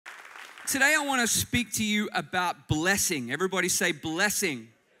Today I want to speak to you about blessing. Everybody say blessing.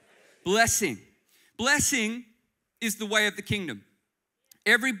 Blessing. Blessing is the way of the kingdom.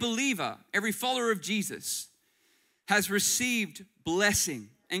 Every believer, every follower of Jesus has received blessing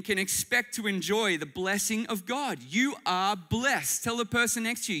and can expect to enjoy the blessing of God. You are blessed. Tell the person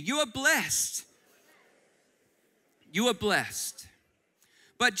next to you, you are blessed. You are blessed.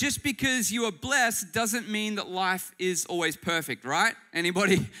 But just because you are blessed doesn't mean that life is always perfect, right?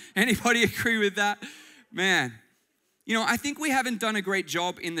 Anybody agree with that? Man, you know, I think we haven't done a great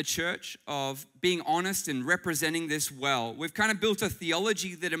job in the church of being honest and representing this well. We've kind of built a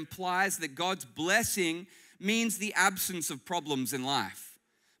theology that implies that God's blessing means the absence of problems in life.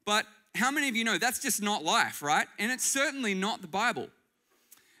 But how many of you know that's just not life, right? And it's certainly not the Bible.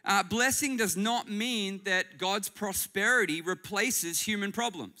 Blessing does not mean that God's prosperity replaces human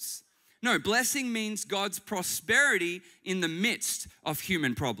problems. No, blessing means God's prosperity in the midst of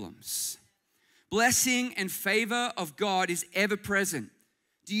human problems. Blessing and favor of God is ever present.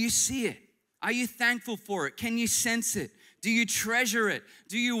 Do you see it? Are you thankful for it? Can you sense it? Do you treasure it?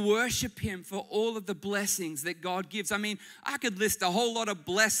 Do you worship Him for all of the blessings that God gives? I mean, I could list a whole lot of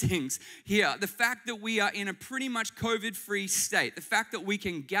blessings here. The fact that we are in a pretty much COVID-free state, the fact that we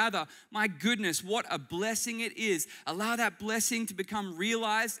can gather, my goodness, what a blessing it is. Allow that blessing to become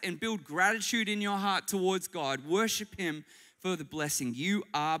realized and build gratitude in your heart towards God. Worship Him for the blessing. You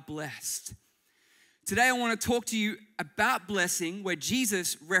are blessed. Today I want to talk to you about blessing, where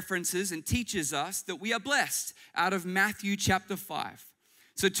Jesus references and teaches us that we are blessed, out of Matthew chapter 5.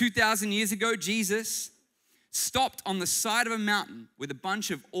 So 2,000 years ago, Jesus stopped on the side of a mountain with a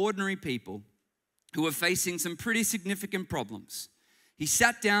bunch of ordinary people who were facing some pretty significant problems. He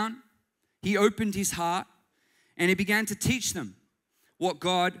sat down, he opened his heart, and he began to teach them what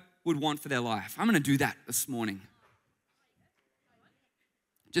God would want for their life. I'm going to do that this morning.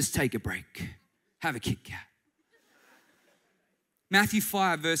 Just take a break. Have a Kit Kat. Matthew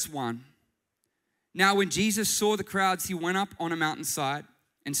 5, verse 1. Now when Jesus saw the crowds, he went up on a mountainside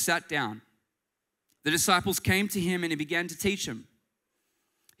and sat down. The disciples came to him and he began to teach them.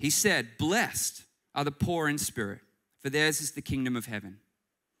 He said, "Blessed are the poor in spirit, for theirs is the kingdom of heaven.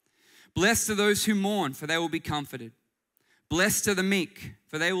 Blessed are those who mourn, for they will be comforted. Blessed are the meek,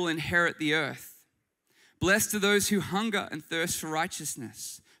 for they will inherit the earth. Blessed are those who hunger and thirst for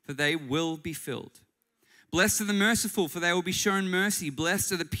righteousness, for they will be filled. Blessed are the merciful, for they will be shown mercy.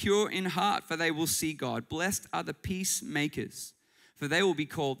 Blessed are the pure in heart, for they will see God. Blessed are the peacemakers, for they will be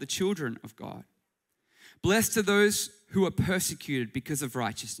called the children of God. Blessed are those who are persecuted because of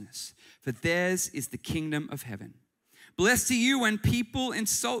righteousness, for theirs is the kingdom of heaven. Blessed are you when people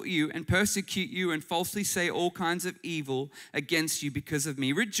insult you and persecute you and falsely say all kinds of evil against you because of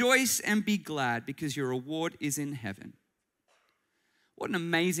me. Rejoice and be glad, because your reward is in heaven." What an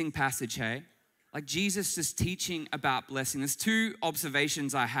amazing passage, hey? Like Jesus is teaching about blessing. There's two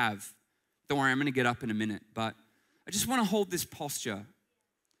observations I have. Don't worry, I'm going to get up in a minute, but I just want to hold this posture.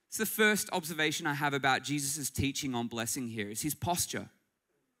 It's the first observation I have about Jesus' teaching on blessing here, is his posture.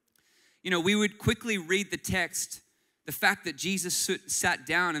 You know, we would quickly read the text, the fact that Jesus sat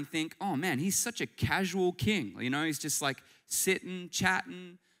down and think, oh man, he's such a casual king. You know, he's just like sitting,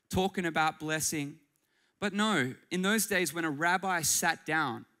 chatting, talking about blessing. But no, in those days when a rabbi sat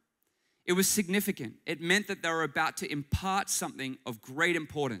down, it was significant. It meant that they were about to impart something of great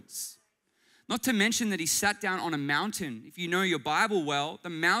importance. Not to mention that he sat down on a mountain. If you know your Bible well,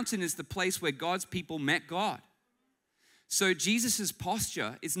 the mountain is the place where God's people met God. So Jesus'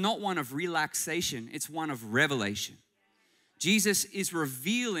 posture is not one of relaxation, it's one of revelation. Jesus is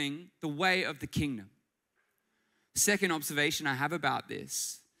revealing the way of the kingdom. Second observation I have about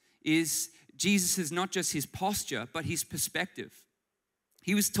this is Jesus is not just his posture, but his perspective.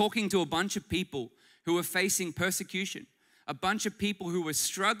 He was talking to a bunch of people who were facing persecution, a bunch of people who were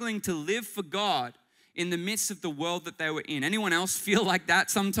struggling to live for God in the midst of the world that they were in. Anyone else feel like that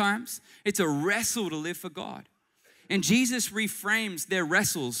sometimes? It's a wrestle to live for God. And Jesus reframes their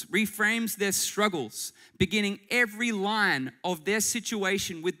wrestles, reframes their struggles, beginning every line of their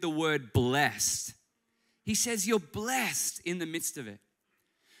situation with the word blessed. He says, you're blessed in the midst of it.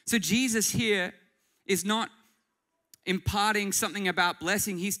 So Jesus here is not imparting something about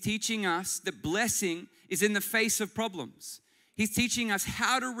blessing. He's teaching us that blessing is in the face of problems. He's teaching us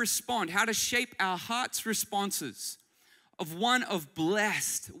how to respond, how to shape our heart's responses of one of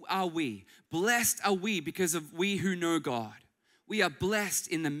blessed are we. Blessed are we because of we who know God. We are blessed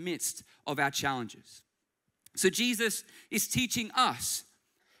in the midst of our challenges. So Jesus is teaching us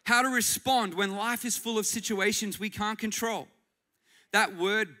how to respond when life is full of situations we can't control. That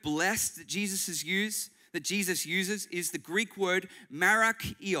word blessed that Jesus uses is the Greek word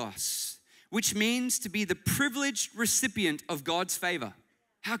marakios. which means to be the privileged recipient of God's favor.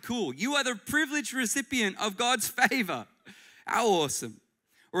 How cool. You are the privileged recipient of God's favor. How awesome.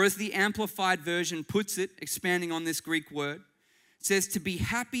 Or as the Amplified Version puts it, expanding on this Greek word, it says to be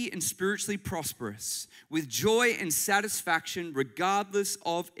happy and spiritually prosperous with joy and satisfaction regardless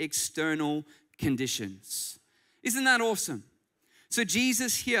of external conditions. Isn't that awesome? So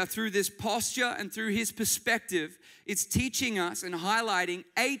Jesus here, through this posture and through his perspective, is teaching us and highlighting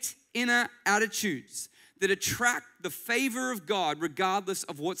 8 inner attitudes that attract the favor of God regardless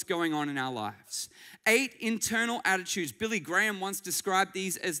of what's going on in our lives. 8 internal attitudes. Billy Graham once described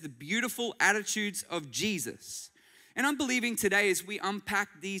these as the beautiful attitudes of Jesus. And I'm believing today as we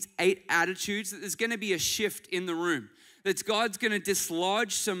unpack these 8 attitudes that there's going to be a shift in the room. That God's going to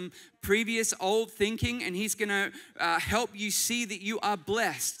dislodge some previous old thinking and he's going to help you see that you are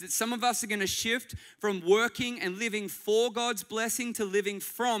blessed. That some of us are going to shift from working and living for God's blessing to living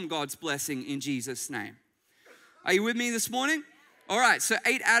from God's blessing in Jesus' name. Are you with me this morning? All right, so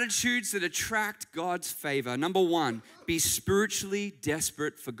 8 attitudes that attract God's favor. Number 1, be spiritually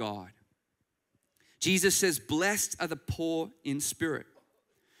desperate for God. Jesus says, blessed are the poor in spirit.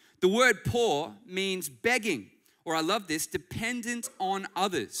 The word poor means begging, or I love this, dependent on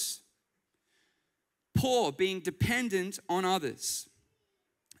others. Poor, being dependent on others.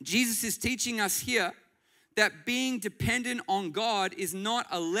 Jesus is teaching us here that being dependent on God is not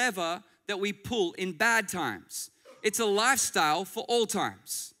a lever that we pull in bad times. It's a lifestyle for all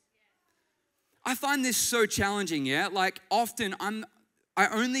times. I find this so challenging, yeah? Like often I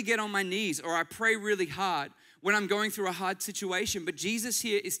only get on my knees or I pray really hard when I'm going through a hard situation. But Jesus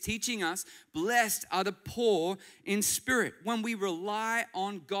here is teaching us, blessed are the poor in spirit, when we rely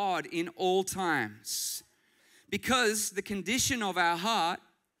on God in all times. Because the condition of our heart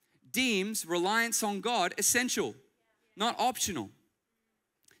deems reliance on God essential, not optional.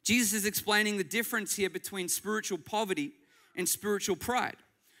 Jesus is explaining the difference here between spiritual poverty and spiritual pride.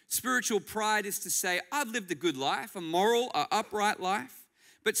 Spiritual pride is to say, I've lived a good life, a moral, upright life.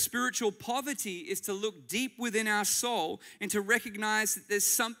 But spiritual poverty is to look deep within our soul and to recognize that there's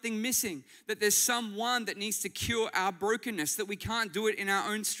something missing, that there's someone that needs to cure our brokenness, that we can't do it in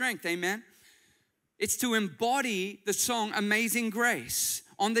our own strength, amen? It's to embody the song Amazing Grace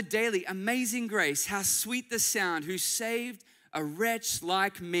on the daily. Amazing grace, how sweet the sound who saved a wretch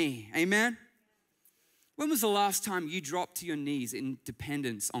like me, amen? When was the last time you dropped to your knees in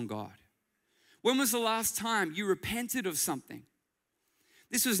dependence on God? When was the last time you repented of something?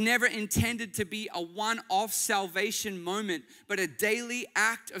 This was never intended to be a one-off salvation moment, but a daily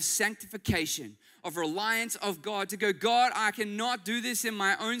act of sanctification, of reliance of God, to go, God, I cannot do this in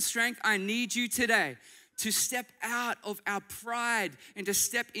my own strength. I need you today to step out of our pride and to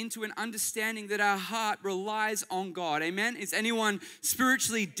step into an understanding that our heart relies on God. Amen? Is anyone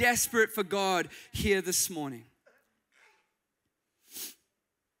spiritually desperate for God here this morning?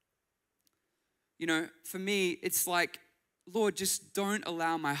 You know, for me, it's like, Lord, just don't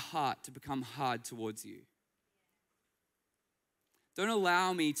allow my heart to become hard towards you. Don't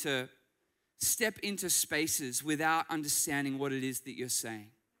allow me to step into spaces without understanding what it is that you're saying.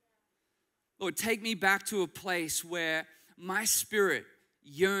 Lord, take me back to a place where my spirit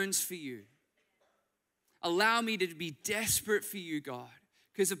yearns for you. Allow me to be desperate for you, God,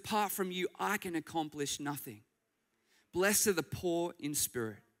 because apart from you, I can accomplish nothing. Blessed are the poor in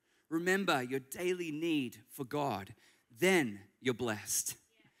spirit. Remember your daily need for God. Then you're blessed.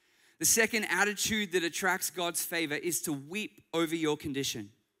 The second attitude that attracts God's favor is to weep over your condition.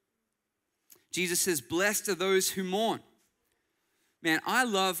 Jesus says, blessed are those who mourn. Man, I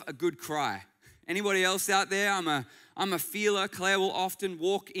love a good cry. Anybody else out there? I'm a feeler. Claire will often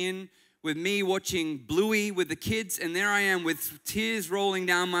walk in with me watching Bluey with the kids, and there I am with tears rolling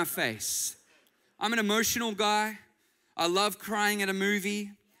down my face. I'm an emotional guy. I love crying at a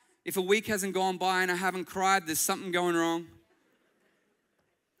movie. If a week hasn't gone by and I haven't cried, there's something going wrong.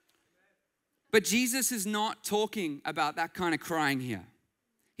 But Jesus is not talking about that kind of crying here.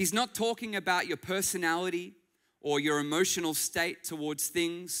 He's not talking about your personality or your emotional state towards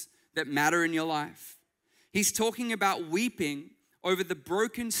things that matter in your life. He's talking about weeping over the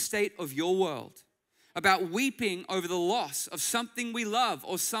broken state of your world, about weeping over the loss of something we love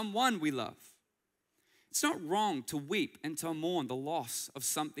or someone we love. It's not wrong to weep and to mourn the loss of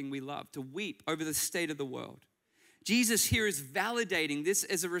something we love, to weep over the state of the world. Jesus here is validating this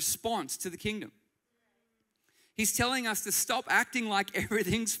as a response to the kingdom. He's telling us to stop acting like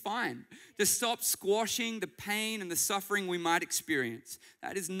everything's fine, to stop squashing the pain and the suffering we might experience.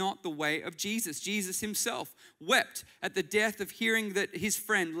 That is not the way of Jesus. Jesus himself wept at the death of hearing that his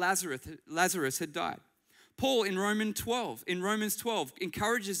friend Lazarus had died. Paul in Romans 12,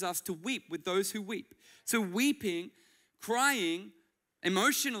 encourages us to weep with those who weep. So weeping, crying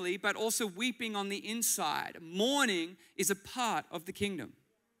emotionally, but also weeping on the inside. Mourning is a part of the kingdom.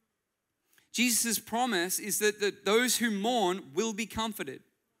 Jesus' promise is that those who mourn will be comforted.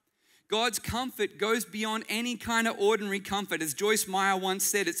 God's comfort goes beyond any kind of ordinary comfort. As Joyce Meyer once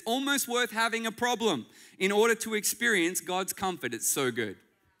said, it's almost worth having a problem in order to experience God's comfort. It's so good.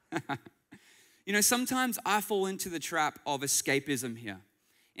 Sometimes I fall into the trap of escapism here.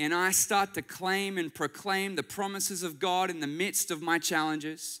 And I start to claim and proclaim the promises of God in the midst of my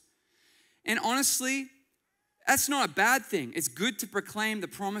challenges. And honestly, that's not a bad thing. It's good to proclaim the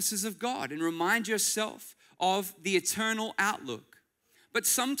promises of God and remind yourself of the eternal outlook. But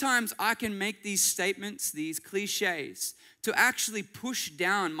sometimes I can make these statements, these cliches, to actually push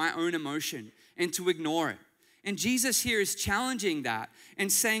down my own emotion and to ignore it. And Jesus here is challenging that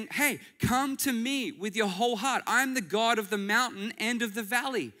and saying, hey, come to me with your whole heart. I'm the God of the mountain and of the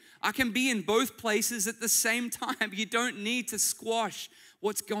valley. I can be in both places at the same time. You don't need to squash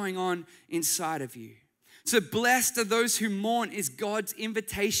what's going on inside of you. So blessed are those who mourn is God's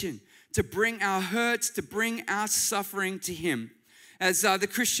invitation to bring our hurts, to bring our suffering to Him. As the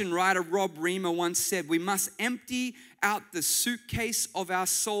Christian writer Rob Reamer once said, we must empty out the suitcase of our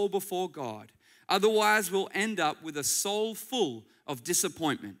soul before God. Otherwise, we'll end up with a soul full of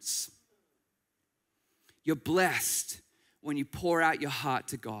disappointments. You're blessed when you pour out your heart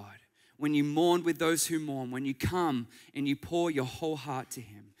to God, when you mourn with those who mourn, when you come and you pour your whole heart to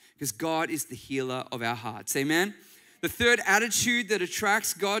Him, because God is the healer of our hearts. Amen? The third attitude that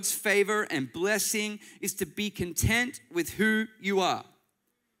attracts God's favor and blessing is to be content with who you are.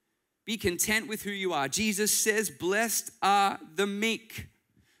 Be content with who you are. Jesus says, blessed are the meek.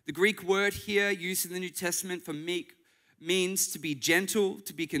 The Greek word here used in the New Testament for meek means to be gentle,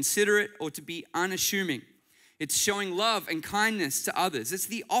 to be considerate, or to be unassuming. It's showing love and kindness to others. It's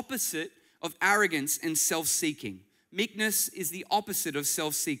the opposite of arrogance and self-seeking. Meekness is the opposite of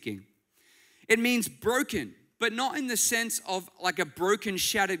self-seeking. It means broken, but not in the sense of like a broken,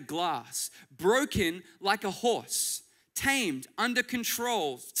 shattered glass. Broken like a horse, tamed, under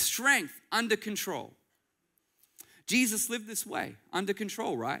control, strength under control. Jesus lived this way, under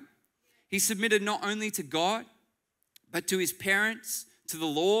control, right? He submitted not only to God, but to his parents, to the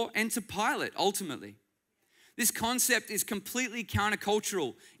law, and to Pilate, ultimately. This concept is completely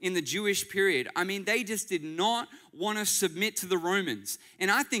countercultural in the Jewish period. I mean, they just did not want to submit to the Romans.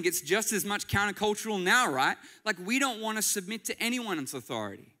 And I think it's just as much countercultural now, right? Like, we don't want to submit to anyone's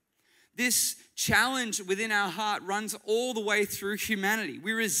authority. This challenge within our heart runs all the way through humanity.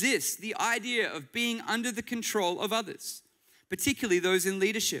 We resist the idea of being under the control of others, particularly those in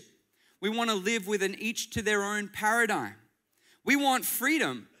leadership. We want to live with an each to their own paradigm. We want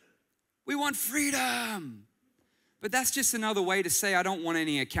freedom. We want freedom. But that's just another way to say I don't want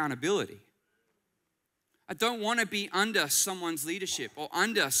any accountability. I don't want to be under someone's leadership or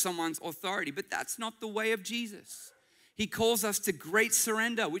under someone's authority, but that's not the way of Jesus. He calls us to great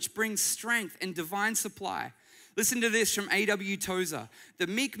surrender, which brings strength and divine supply. Listen to this from A.W. Tozer. The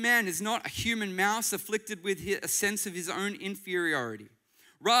meek man is not a human mouse afflicted with a sense of his own inferiority.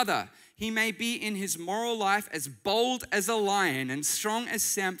 Rather, he may be in his moral life as bold as a lion and strong as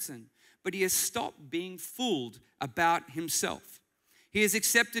Samson, but he has stopped being fooled about himself. He has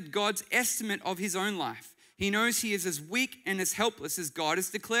accepted God's estimate of his own life. He knows he is as weak and as helpless as God has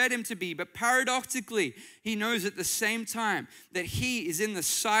declared him to be. But paradoxically, he knows at the same time that he is in the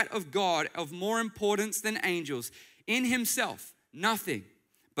sight of God of more importance than angels. In himself, nothing,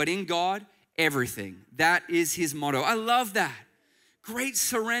 but in God, everything. That is his motto. I love that. Great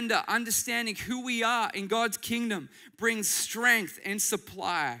surrender, understanding who we are in God's kingdom brings strength and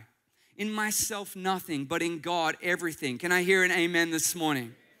supply. In myself, nothing, but in God, everything. Can I hear an amen this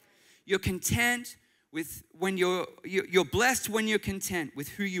morning? You're content you're blessed when you're content with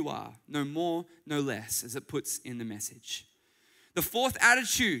who you are, no more, no less, as it puts in the message. The fourth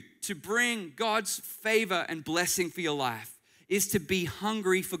attitude to bring God's favor and blessing for your life is to be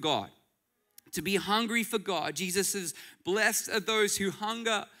hungry for God. To be hungry for God. Jesus says, blessed are those who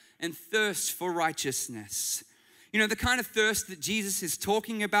hunger and thirst for righteousness. You know, the kind of thirst that Jesus is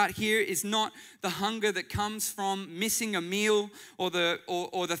talking about here is not the hunger that comes from missing a meal or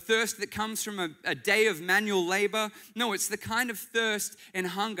the thirst that comes from a day of manual labor. No, it's the kind of thirst and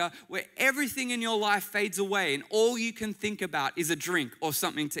hunger where everything in your life fades away and all you can think about is a drink or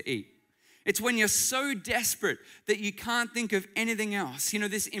something to eat. It's when you're so desperate that you can't think of anything else. You know,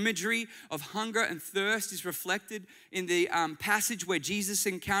 this imagery of hunger and thirst is reflected in the passage where Jesus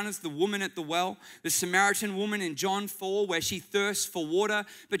encounters the woman at the well, the Samaritan woman in John 4, where she thirsts for water.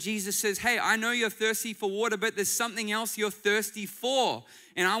 But Jesus says, hey, I know you're thirsty for water, but there's something else you're thirsty for.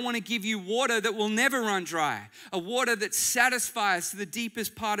 And I want to give you water that will never run dry, a water that satisfies to the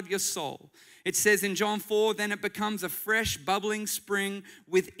deepest part of your soul. It says in John 4, then it becomes a fresh, bubbling spring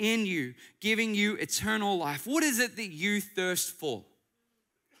within you, giving you eternal life. What is it that you thirst for?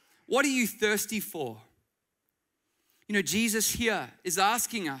 What are you thirsty for? You know, Jesus here is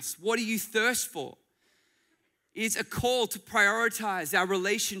asking us, what do you thirst for? It's a call to prioritize our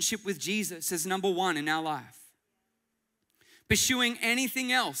relationship with Jesus as number one in our life. Pursuing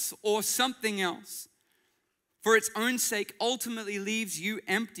anything else or something else for its own sake ultimately leaves you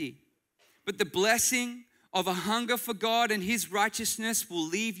empty. But the blessing of a hunger for God and His righteousness will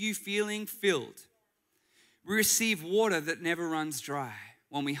leave you feeling filled. We receive water that never runs dry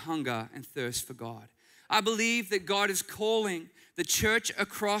when we hunger and thirst for God. I believe that God is calling the church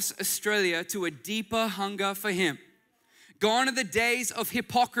across Australia to a deeper hunger for Him. Gone are the days of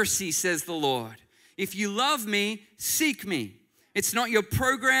hypocrisy, says the Lord. If you love me, seek me. It's not your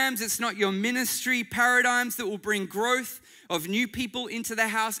programs, it's not your ministry paradigms that will bring growth of new people into the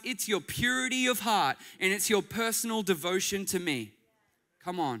house. It's your purity of heart and it's your personal devotion to me.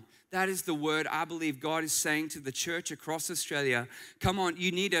 Come on, that is the word I believe God is saying to the church across Australia. Come on,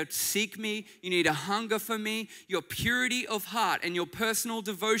 you need to seek me, you need a hunger for me. Your purity of heart and your personal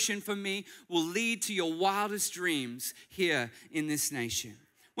devotion for me will lead to your wildest dreams here in this nation.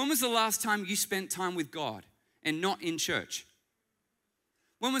 When was the last time you spent time with God and not in church?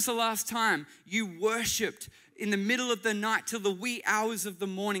 When was the last time you worshiped in the middle of the night till the wee hours of the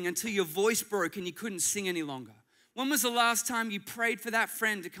morning until your voice broke and you couldn't sing any longer? When was the last time you prayed for that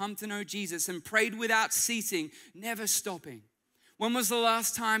friend to come to know Jesus and prayed without ceasing, never stopping? When was the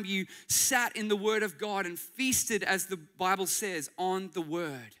last time you sat in the Word of God and feasted, as the Bible says, on the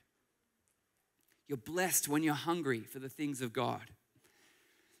Word? You're blessed when you're hungry for the things of God.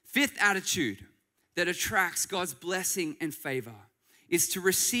 Fifth attitude that attracts God's blessing and favor is to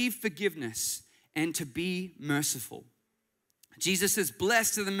receive forgiveness and to be merciful. Jesus says,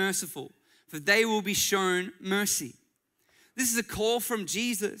 blessed are the merciful, for they will be shown mercy. This is a call from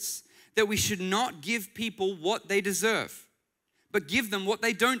Jesus that we should not give people what they deserve, but give them what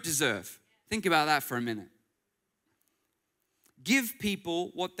they don't deserve. Think about that for a minute. Give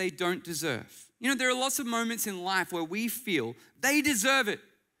people what they don't deserve. You know, there are lots of moments in life where we feel they deserve it.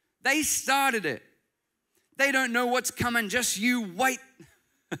 They started it. They don't know what's coming, just you wait.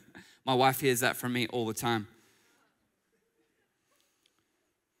 My wife hears that from me all the time.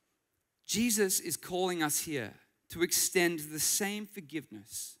 Jesus is calling us here to extend the same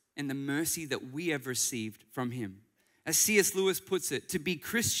forgiveness and the mercy that we have received from Him. As C.S. Lewis puts it, to be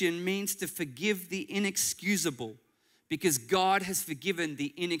Christian means to forgive the inexcusable because God has forgiven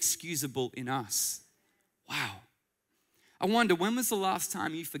the inexcusable in us. Wow. I wonder, when was the last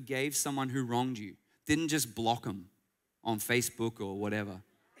time you forgave someone who wronged you? Didn't just block them on Facebook or whatever.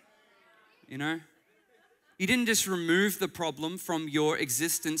 You know? You didn't just remove the problem from your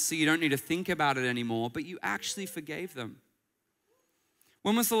existence so you don't need to think about it anymore, but you actually forgave them.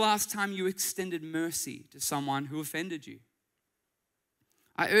 When was the last time you extended mercy to someone who offended you?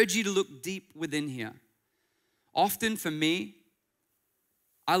 I urge you to look deep within here. Often for me,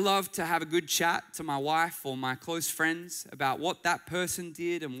 I love to have a good chat to my wife or my close friends about what that person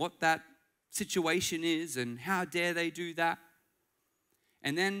did and what that situation is and how dare they do that.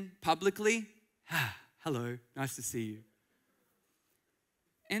 And then publicly, hello, nice to see you.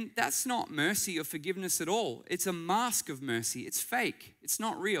 And that's not mercy or forgiveness at all. It's a mask of mercy. It's fake. It's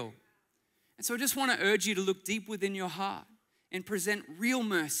not real. And so I just want to urge you to look deep within your heart and present real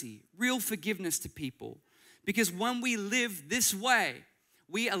mercy, real forgiveness to people. Because when we live this way,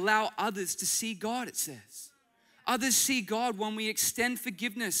 we allow others to see God, it says. Others see God when we extend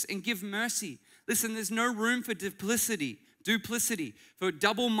forgiveness and give mercy. Listen, there's no room for duplicity, for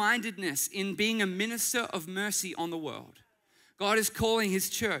double-mindedness in being a minister of mercy on the world. God is calling His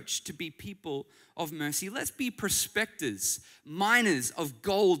church to be people of mercy. Let's be prospectors, miners of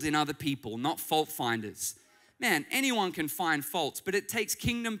gold in other people, not fault finders. Man, anyone can find faults, but it takes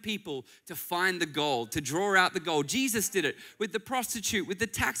kingdom people to find the gold, to draw out the gold. Jesus did it with the prostitute, with the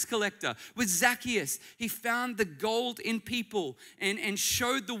tax collector, with Zacchaeus. He found the gold in people and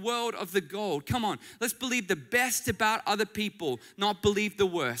showed the world of the gold. Come on, let's believe the best about other people, not believe the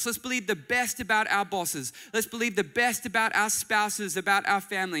worst. Let's believe the best about our bosses. Let's believe the best about our spouses, about our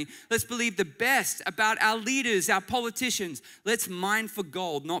family. Let's believe the best about our leaders, our politicians. Let's mine for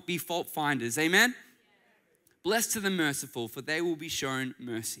gold, not be fault finders. Amen? Blessed are the merciful, for they will be shown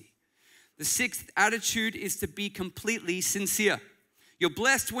mercy. The sixth attitude is to be completely sincere. You're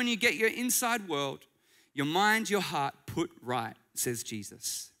blessed when you get your inside world, your mind, your heart put right, says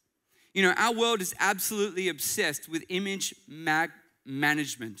Jesus. You know, our world is absolutely obsessed with image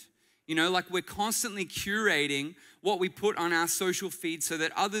management. You know, like we're constantly curating what we put on our social feed so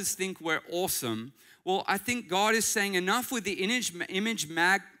that others think we're awesome. Well, I think God is saying enough with the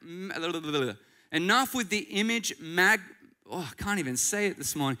enough with the image oh, I can't even say it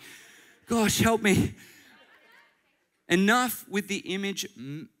this morning. Gosh, help me. Enough with the image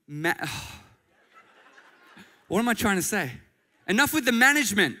what am I trying to say? Enough with the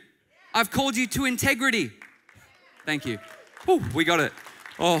management. I've called you to integrity. Thank you. Whew, we got it.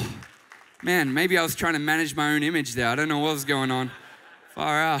 Oh, man, maybe I was trying to manage my own image there. I don't know what was going on.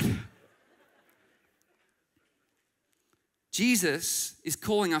 Far out. Jesus is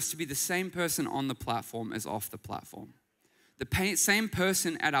calling us to be the same person on the platform as off the platform. The same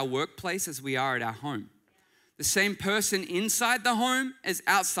person at our workplace as we are at our home. The same person inside the home as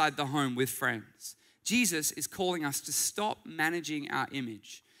outside the home with friends. Jesus is calling us to stop managing our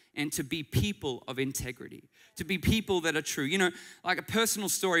image and to be people of integrity, to be people that are true. You know, like a personal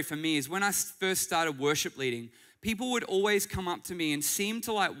story for me is when I first started worship leading, people would always come up to me and seem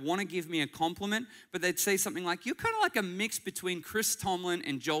to like want to give me a compliment, but they'd say something like, you're kind of like a mix between Chris Tomlin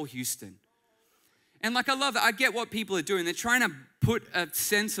and Joel Houston. And like, I love it. I get what people are doing. They're trying to put a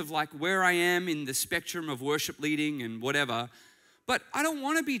sense of like where I am in the spectrum of worship leading and whatever. But I don't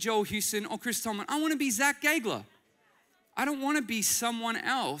want to be Joel Houston or Chris Tomlin. I want to be Zach Gageler. I don't want to be someone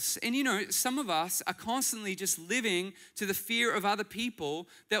else. And you know, some of us are constantly just living to the fear of other people,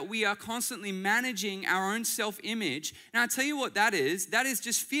 that we are constantly managing our own self-image. And I tell you what that is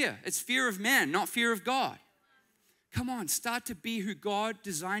just fear. It's fear of man, not fear of God. Come on, start to be who God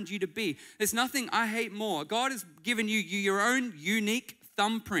designed you to be. There's nothing I hate more. God has given you your own unique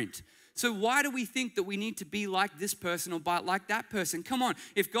thumbprint. So why do we think that we need to be like this person or like that person? Come on,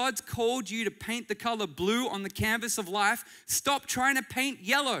 if God's called you to paint the color blue on the canvas of life, stop trying to paint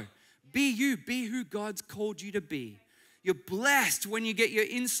yellow. Be you, be who God's called you to be. You're blessed when you get your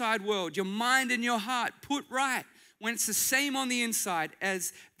inside world, your mind and your heart put right, when it's the same on the inside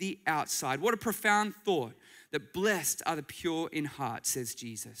as the outside. What a profound thought. That blessed are the pure in heart, says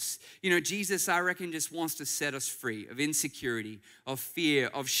Jesus. You know, Jesus, I reckon, just wants to set us free of insecurity, of fear,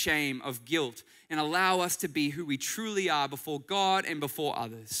 of shame, of guilt, and allow us to be who we truly are before God and before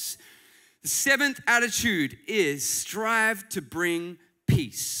others. The seventh attitude is strive to bring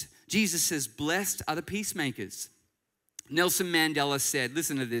peace. Jesus says, blessed are the peacemakers. Nelson Mandela said,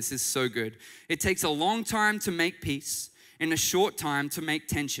 listen to this, it's so good. It takes a long time to make peace and a short time to make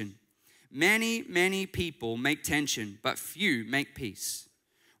tension. Many, many people make tension, but few make peace.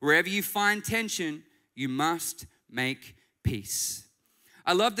 Wherever you find tension, you must make peace.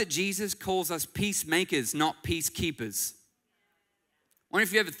 I love that Jesus calls us peacemakers, not peacekeepers. I wonder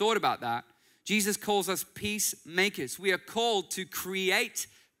if you ever thought about that. Jesus calls us peacemakers. We are called to create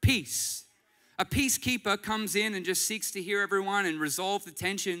peace. A peacekeeper comes in and just seeks to hear everyone and resolve the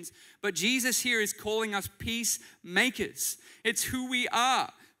tensions, but Jesus here is calling us peacemakers. It's who we are.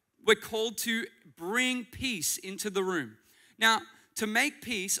 We're called to bring peace into the room. Now, to make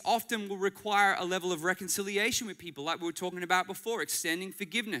peace often will require a level of reconciliation with people, like we were talking about before, extending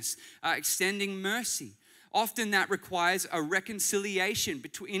forgiveness, extending mercy. Often that requires a reconciliation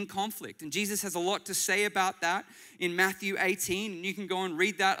in conflict. And Jesus has a lot to say about that in Matthew 18. And you can go and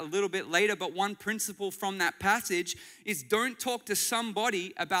read that a little bit later. But one principle from that passage is don't talk to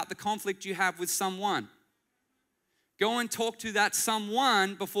somebody about the conflict you have with someone. Go and talk to that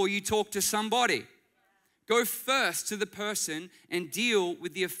someone before you talk to somebody. Go first to the person and deal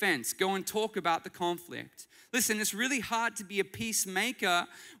with the offense. Go and talk about the conflict. Listen, it's really hard to be a peacemaker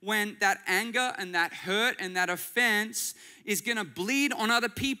when that anger and that hurt and that offense is going to bleed on other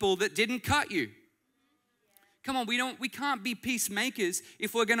people that didn't cut you. Come on, we can't be peacemakers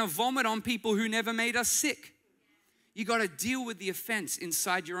if we're going to vomit on people who never made us sick. You got to deal with the offense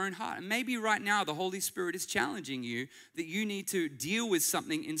inside your own heart. And maybe right now the Holy Spirit is challenging you that you need to deal with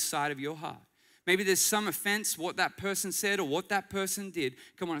something inside of your heart. Maybe there's some offense, what that person said or what that person did.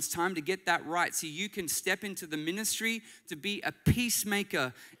 Come on, it's time to get that right so you can step into the ministry to be a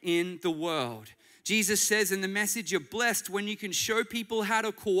peacemaker in the world. Jesus says in the message, you're blessed when you can show people how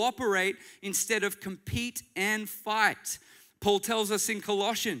to cooperate instead of compete and fight. Paul tells us in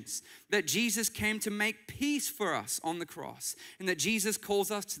Colossians that Jesus came to make peace for us on the cross and that Jesus calls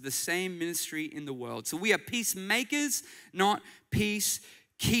us to the same ministry in the world. So we are peacemakers, not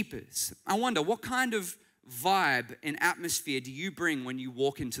peacekeepers. I wonder, what kind of vibe and atmosphere do you bring when you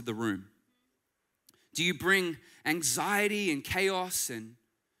walk into the room? Do you bring anxiety and chaos and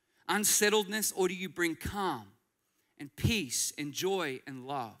unsettledness, or do you bring calm and peace and joy and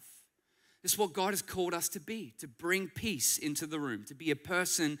love? This is what God has called us to be, to bring peace into the room, to be a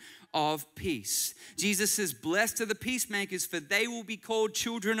person of peace. Jesus says, blessed are the peacemakers, for they will be called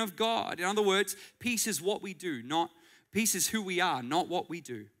children of God. In other words, peace is what we do, peace is who we are, not what we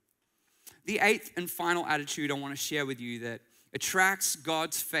do. The eighth and final attitude I want to share with you that attracts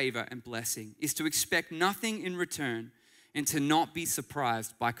God's favor and blessing is to expect nothing in return and to not be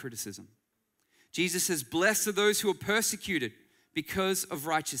surprised by criticism. Jesus says, blessed are those who are persecuted because of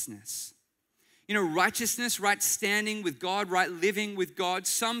righteousness. You know, righteousness, right standing with God, right living with God,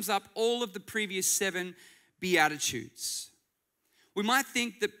 sums up all of the previous 7 Beatitudes. We might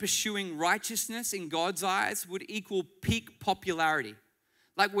think that pursuing righteousness in God's eyes would equal peak popularity.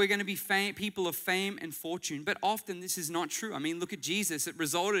 Like we're going to be people of fame and fortune. But often this is not true. I mean, look at Jesus. It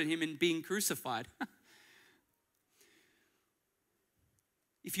resulted in him in being crucified.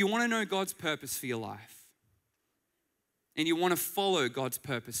 If you want to know God's purpose for your life, and you want to follow God's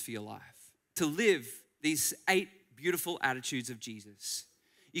purpose for your life, to live these 8 beautiful attitudes of Jesus,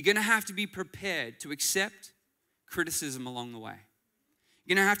 you're going to have to be prepared to accept criticism along the way.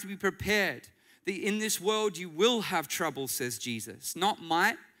 You're going to have to be prepared that in this world you will have trouble, says Jesus. Not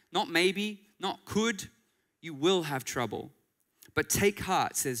might, not maybe, not could. You will have trouble. But take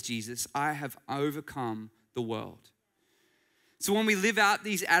heart, says Jesus, I have overcome the world. So when we live out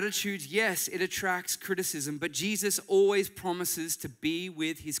these attitudes, yes, it attracts criticism, but Jesus always promises to be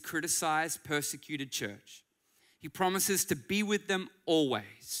with his criticized, persecuted church. He promises to be with them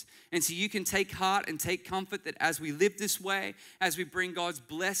always. And so you can take heart and take comfort that as we live this way, as we bring God's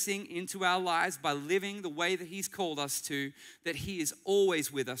blessing into our lives by living the way that he's called us to, that he is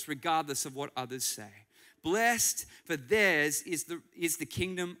always with us regardless of what others say. Blessed, for theirs is the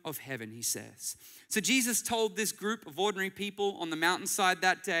kingdom of heaven, he says. So Jesus told this group of ordinary people on the mountainside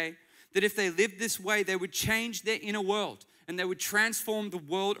that day that if they lived this way, they would change their inner world and they would transform the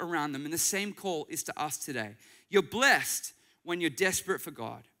world around them. And the same call is to us today. You're blessed when you're desperate for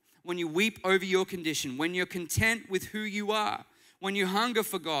God, when you weep over your condition, when you're content with who you are, when you hunger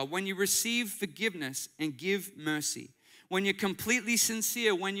for God, when you receive forgiveness and give mercy. When you're completely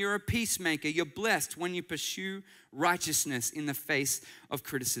sincere, when you're a peacemaker, you're blessed when you pursue righteousness in the face of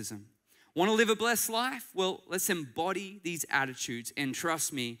criticism. Want to live a blessed life? Well, let's embody these attitudes, and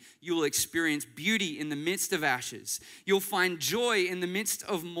trust me, you will experience beauty in the midst of ashes. You'll find joy in the midst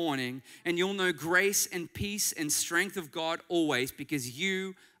of mourning, and you'll know grace and peace and strength of God always because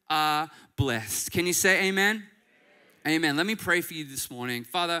you are blessed. Can you say amen? Amen. Let me pray for you this morning.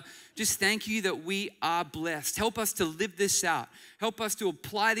 Father, just thank you that we are blessed. Help us to live this out. Help us to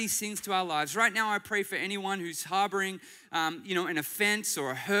apply these things to our lives. Right now, I pray for anyone who's harboring, an offense or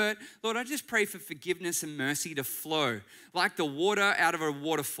a hurt. Lord, I just pray for forgiveness and mercy to flow like the water out of a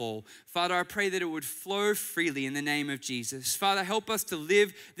waterfall. Father, I pray that it would flow freely in the name of Jesus. Father, help us to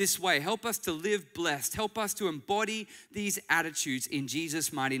live this way. Help us to live blessed. Help us to embody these attitudes in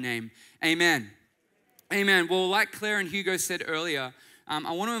Jesus' mighty name. Amen. Amen. Well, like Claire and Hugo said earlier,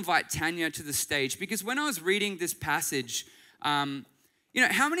 I want to invite Tanya to the stage because when I was reading this passage, how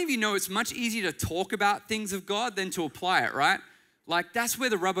many of you know it's much easier to talk about things of God than to apply it, right? Like that's where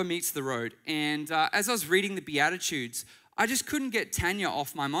the rubber meets the road. And as I was reading the Beatitudes, I just couldn't get Tanya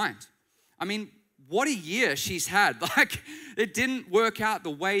off my mind. I mean, what a year she's had. Like it didn't work out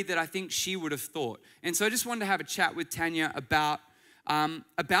the way that I think she would have thought. And so I just wanted to have a chat with Tanya about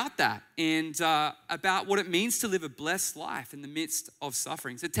that and about what it means to live a blessed life in the midst of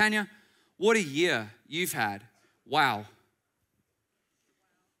suffering. So Tanya, what a year you've had. Wow.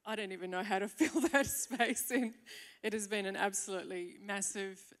 I don't even know how to fill that space in. It has been an absolutely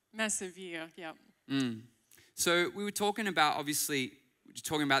massive, massive year. Yeah. So we were talking about, the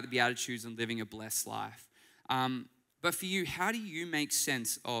Beatitudes and living a blessed life. But for you, how do you make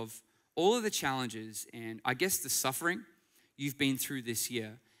sense of all of the challenges and I guess the suffering you've been through this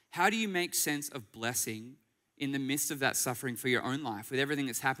year? How do you make sense of blessing in the midst of that suffering for your own life with everything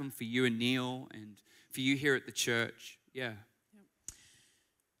that's happened for you and Neil and for you here at the church? Yeah.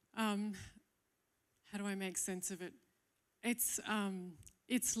 how do I make sense of it? It's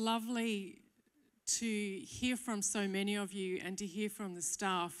lovely to hear from so many of you and to hear from the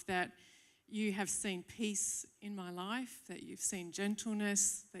staff that you have seen peace in my life, that you've seen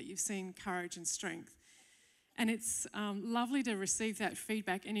gentleness, that you've seen courage and strength. And it's lovely to receive that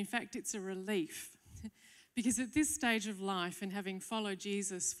feedback. And in fact, it's a relief because at this stage of life and having followed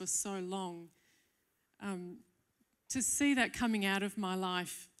Jesus for so long, to see that coming out of my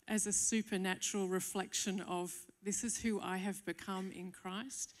life as a supernatural reflection of this is who I have become in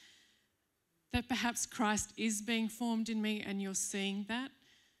Christ, that perhaps Christ is being formed in me and you're seeing that,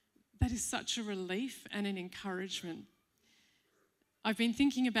 that is such a relief and an encouragement. I've been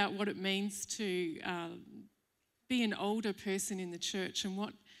thinking about what it means to be an older person in the church and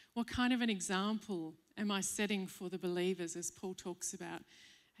what kind of an example am I setting for the believers, as Paul talks about.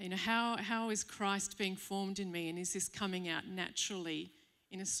 You know, how is Christ being formed in me, and is this coming out naturally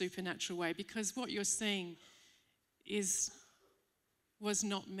in a supernatural way? Because what you're seeing was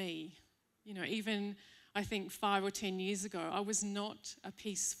not me. You know, even I think 5 or 10 years ago, I was not a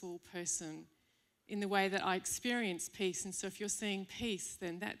peaceful person in the way that I experienced peace. And so if you're seeing peace,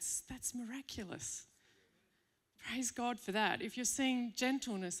 then that's miraculous. Praise God for that. If you're seeing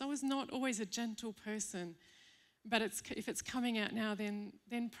gentleness, I was not always a gentle person, but if it's coming out now, then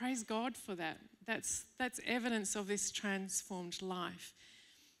praise God for that. That's evidence of this transformed life.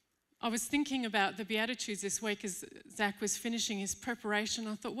 I was thinking about the Beatitudes this week as Zach was finishing his preparation.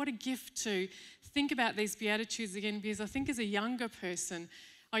 I thought, what a gift to think about these Beatitudes again, because I think as a younger person,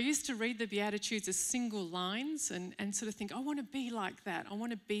 I used to read the Beatitudes as single lines and sort of think, I want to be like that. I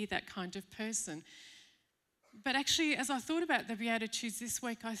want to be that kind of person. But actually, as I thought about the Beatitudes this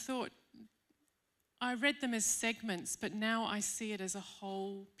week, I thought, I read them as segments, but now I see it as a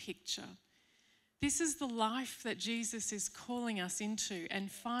whole picture. This is the life that Jesus is calling us into, and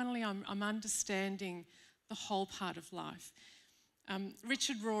finally I'm understanding the whole part of life.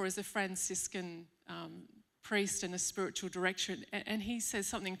 Richard Rohr is a Franciscan priest and a spiritual director, and he says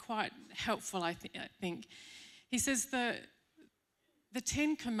something quite helpful, I think. He says the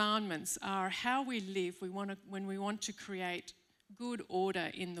 10 commandments are how we live when we want to create good order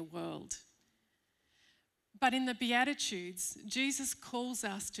in the world. But in the Beatitudes, Jesus calls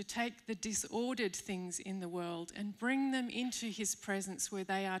us to take the disordered things in the world and bring them into his presence where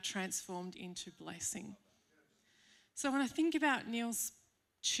they are transformed into blessing. So when I think about Neil's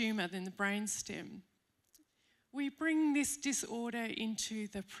tumour in the brainstem, we bring this disorder into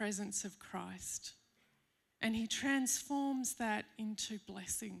the presence of Christ, and he transforms that into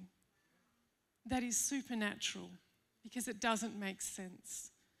blessing. That is supernatural because it doesn't make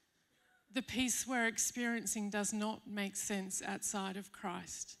sense. The peace we're experiencing does not make sense outside of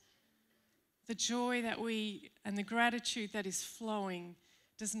Christ. The joy and the gratitude that is flowing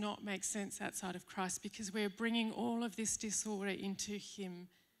does not make sense outside of Christ because we're bringing all of this disorder into him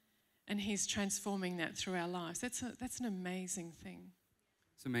and he's transforming that through our lives. That's an amazing thing.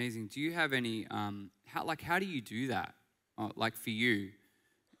 It's amazing. Do you have any, how do you do that? Like for you,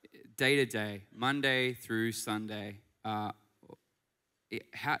 day to day, Monday through Sunday,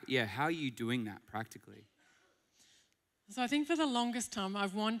 how are you doing that practically? So I think for the longest time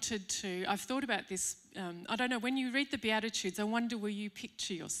I've thought about this, I don't know, when you read the Beatitudes, I wonder where you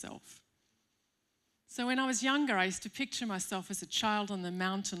picture yourself. So when I was younger, I used to picture myself as a child on the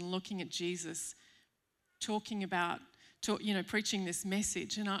mountain looking at Jesus, talking about, preaching this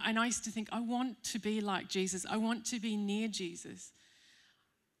message. And I used to think, I want to be like Jesus. I want to be near Jesus.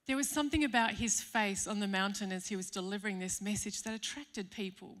 There was something about his face on the mountain as he was delivering this message that attracted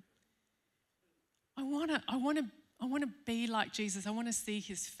people. I want to be like Jesus. I want to see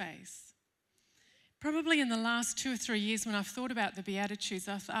his face. Probably in the last 2 or 3 years when I've thought about the Beatitudes,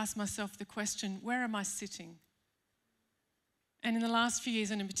 I've asked myself the question, where am I sitting? And in the last few years,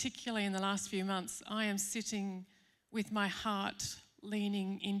 and in particularly in the last few months, I am sitting with my heart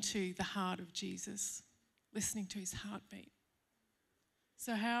leaning into the heart of Jesus, listening to his heartbeat.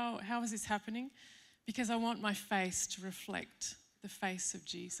 So how is this happening? Because I want my face to reflect the face of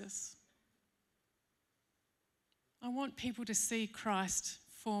Jesus. I want people to see Christ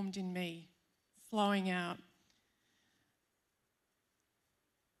formed in me, flowing out,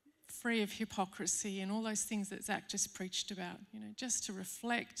 free of hypocrisy and all those things that Zach just preached about, just to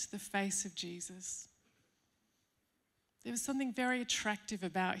reflect the face of Jesus. There was something very attractive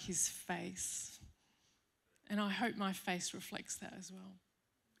about his face, and I hope my face reflects that as well.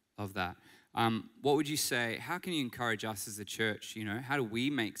 Love that. What would you say, how can you encourage us as a church? How do we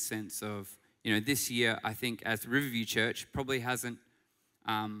make sense of, this year, I think as Riverview Church probably hasn't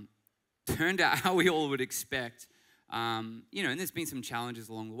turned out how we all would expect. And there's been some challenges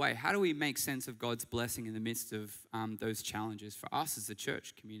along the way. How do we make sense of God's blessing in the midst of those challenges for us as a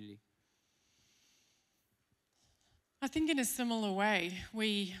church community? I think in a similar way,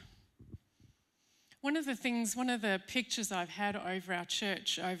 one of the pictures I've had over our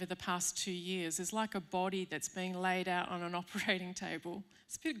church over the past 2 years is like a body that's being laid out on an operating table.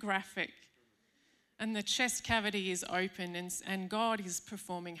 It's a bit graphic. And the chest cavity is open and God is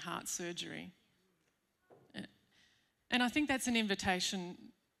performing heart surgery. And I think that's an invitation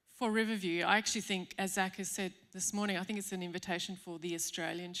for Riverview. I actually think, as Zach has said this morning, I think it's an invitation for the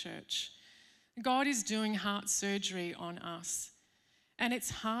Australian church. God is doing heart surgery on us. And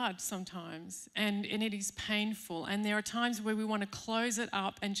it's hard sometimes, and it is painful. And there are times where we want to close it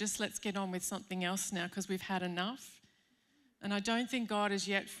up and just let's get on with something else now because we've had enough. And I don't think God is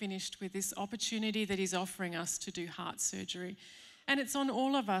yet finished with this opportunity that he's offering us to do heart surgery. And it's on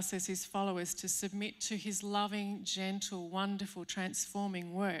all of us as his followers to submit to his loving, gentle, wonderful,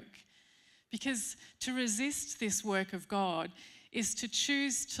 transforming work. Because to resist this work of God is to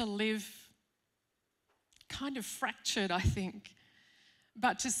choose to live kind of fractured, I think.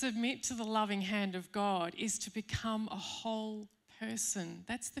 But to submit to the loving hand of God is to become a whole person.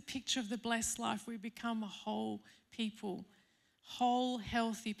 That's the picture of the blessed life. We become a whole people. Whole,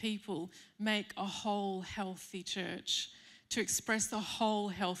 healthy people make a whole, healthy church to express the whole,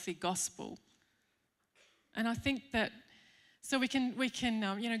 healthy gospel. And I think that, so we can,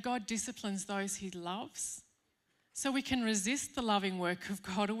 God disciplines those he loves. So we can resist the loving work of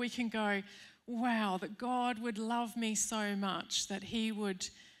God, or we can go, wow, that God would love me so much that he would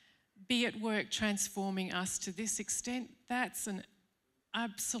be at work transforming us to this extent. That's an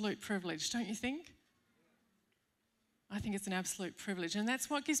absolute privilege, don't you think? I think it's an absolute privilege. And that's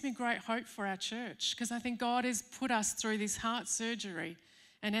what gives me great hope for our church, because I think God has put us through this heart surgery.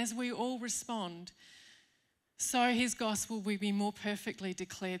 And as we all respond, so his gospel will be more perfectly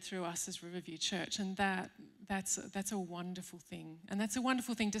declared through us as Riverview Church. And that's a wonderful thing. And that's a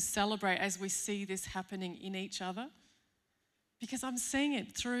wonderful thing to celebrate as we see this happening in each other. Because I'm seeing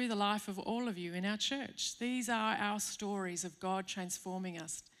it through the life of all of you in our church. These are our stories of God transforming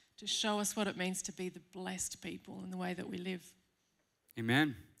us to show us what it means to be the blessed people in the way that we live.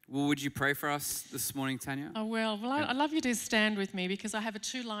 Amen. Well, would you pray for us this morning, Tanya? I will. Well, I'd love you to stand with me because I have a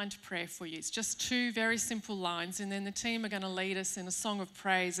 2-lined prayer for you. It's just 2 very simple lines, and then the team are going to lead us in a song of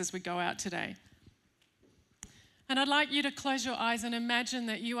praise as we go out today. And I'd like you to close your eyes and imagine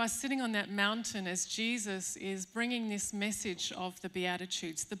that you are sitting on that mountain as Jesus is bringing this message of the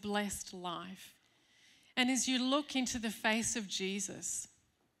Beatitudes, the blessed life. And as you look into the face of Jesus,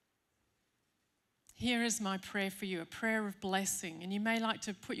 here is my prayer for you, a prayer of blessing. And you may like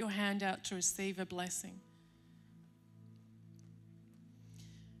to put your hand out to receive a blessing.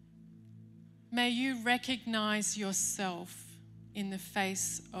 May you recognize yourself in the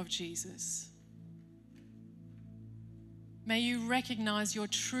face of Jesus. May you recognize your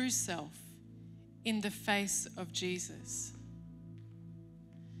true self in the face of Jesus.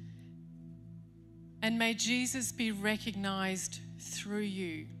 And may Jesus be recognized through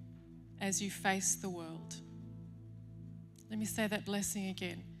you as you face the world. Let me say that blessing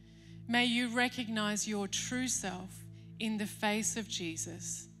again. May you recognize your true self in the face of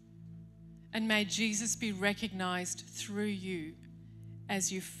Jesus. And may Jesus be recognized through you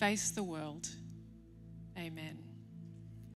as you face the world. Amen.